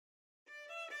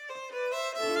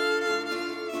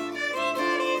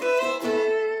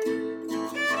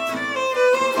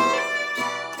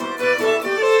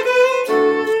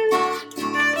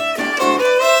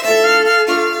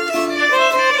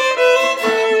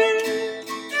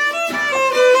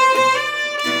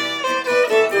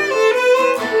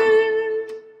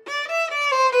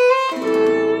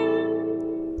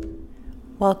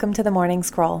Welcome to the Morning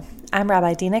Scroll. I'm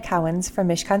Rabbi Dina Cowens from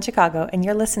Mishkan, Chicago, and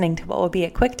you're listening to what will be a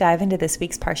quick dive into this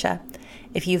week's Parsha.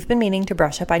 If you've been meaning to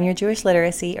brush up on your Jewish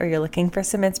literacy or you're looking for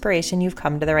some inspiration, you've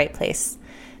come to the right place.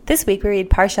 This week we read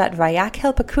Parshat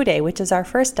Vayakhel Pekudei, which is our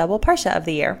first double Parsha of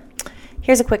the year.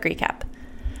 Here's a quick recap.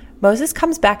 Moses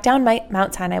comes back down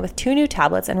Mount Sinai with 2 new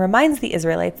tablets and reminds the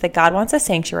Israelites that God wants a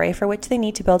sanctuary for which they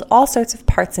need to build all sorts of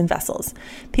parts and vessels.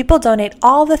 People donate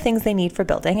all the things they need for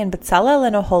building, and Bezalel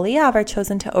and Oholiav are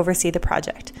chosen to oversee the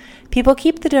project. People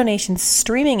keep the donations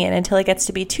streaming in until it gets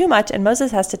to be too much, and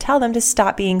Moses has to tell them to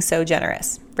stop being so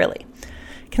generous. Really.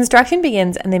 Construction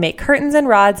begins, and they make curtains and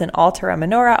rods, an altar, a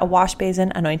menorah, a wash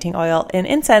basin, anointing oil, and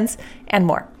incense, and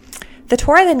more. The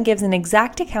Torah then gives an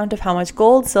exact account of how much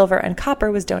gold, silver, and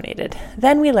copper was donated.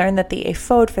 Then we learn that the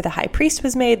ephod for the high priest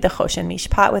was made, the choshen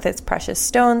mishpat with its precious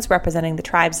stones representing the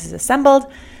tribes is assembled,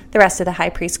 the rest of the high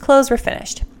priest's clothes were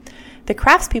finished. The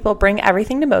craftspeople bring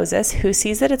everything to Moses, who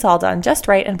sees that it's all done just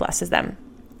right and blesses them.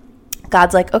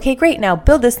 God's like, okay, great, now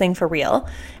build this thing for real.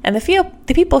 And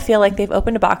the people feel like they've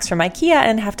opened a box from IKEA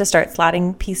and have to start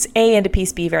slotting piece A into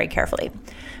piece B very carefully.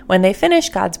 When they finish,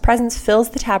 God's presence fills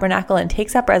the tabernacle and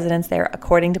takes up residence there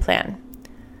according to plan.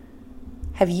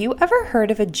 Have you ever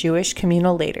heard of a Jewish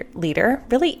communal leader,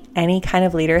 really any kind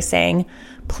of leader, saying,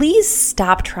 please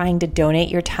stop trying to donate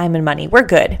your time and money, we're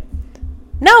good?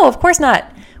 No, of course not.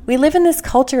 We live in this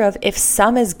culture of if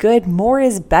some is good, more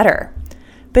is better.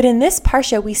 But in this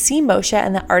Parsha, we see Moshe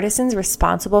and the artisans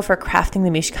responsible for crafting the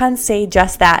Mishkan say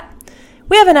just that.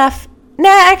 We have enough.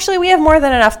 Actually, we have more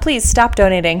than enough. Please stop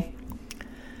donating.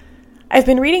 I've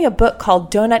been reading a book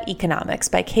called Donut Economics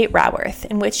by Kate Raworth,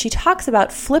 in which she talks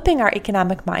about flipping our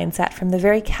economic mindset from the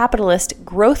very capitalist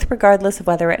growth regardless of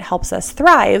whether it helps us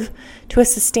thrive to a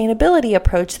sustainability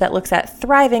approach that looks at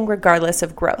thriving regardless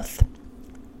of growth.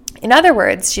 In other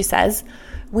words, she says,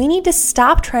 we need to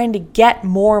stop trying to get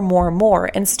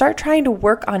more, and start trying to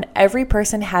work on every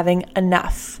person having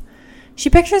enough. She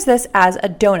pictures this as a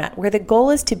donut, where the goal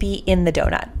is to be in the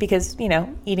donut, because,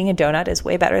 eating a donut is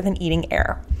way better than eating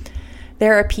air.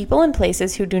 There are people and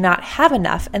places who do not have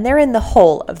enough, and they're in the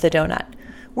hole of the donut.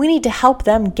 We need to help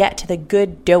them get to the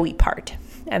good doughy part.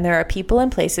 And there are people and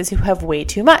places who have way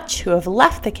too much, who have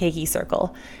left the cakey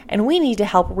circle, and we need to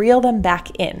help reel them back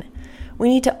in. We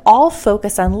need to all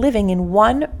focus on living in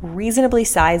one reasonably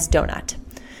sized donut.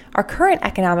 Our current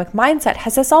economic mindset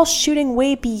has us all shooting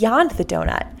way beyond the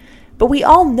donut. But we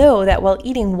all know that while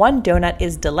eating one donut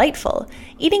is delightful,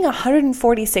 eating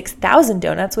 146,000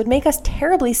 donuts would make us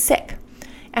terribly sick.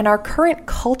 And our current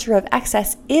culture of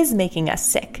excess is making us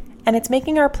sick, and it's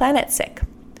making our planet sick.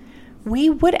 We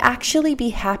would actually be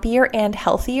happier and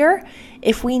healthier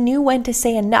if we knew when to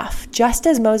say enough, just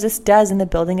as Moses does in the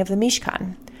building of the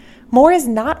Mishkan. More is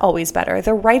not always better,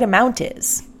 the right amount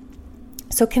is.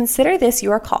 So consider this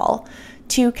your call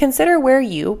to consider where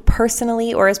you,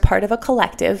 personally or as part of a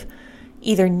collective,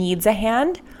 either needs a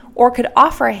hand or could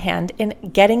offer a hand in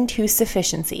getting to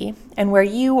sufficiency, and where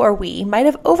you or we might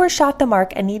have overshot the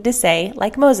mark and need to say,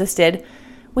 like Moses did,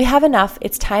 we have enough,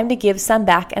 it's time to give some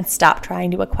back and stop trying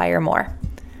to acquire more.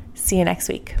 See you next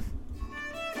week.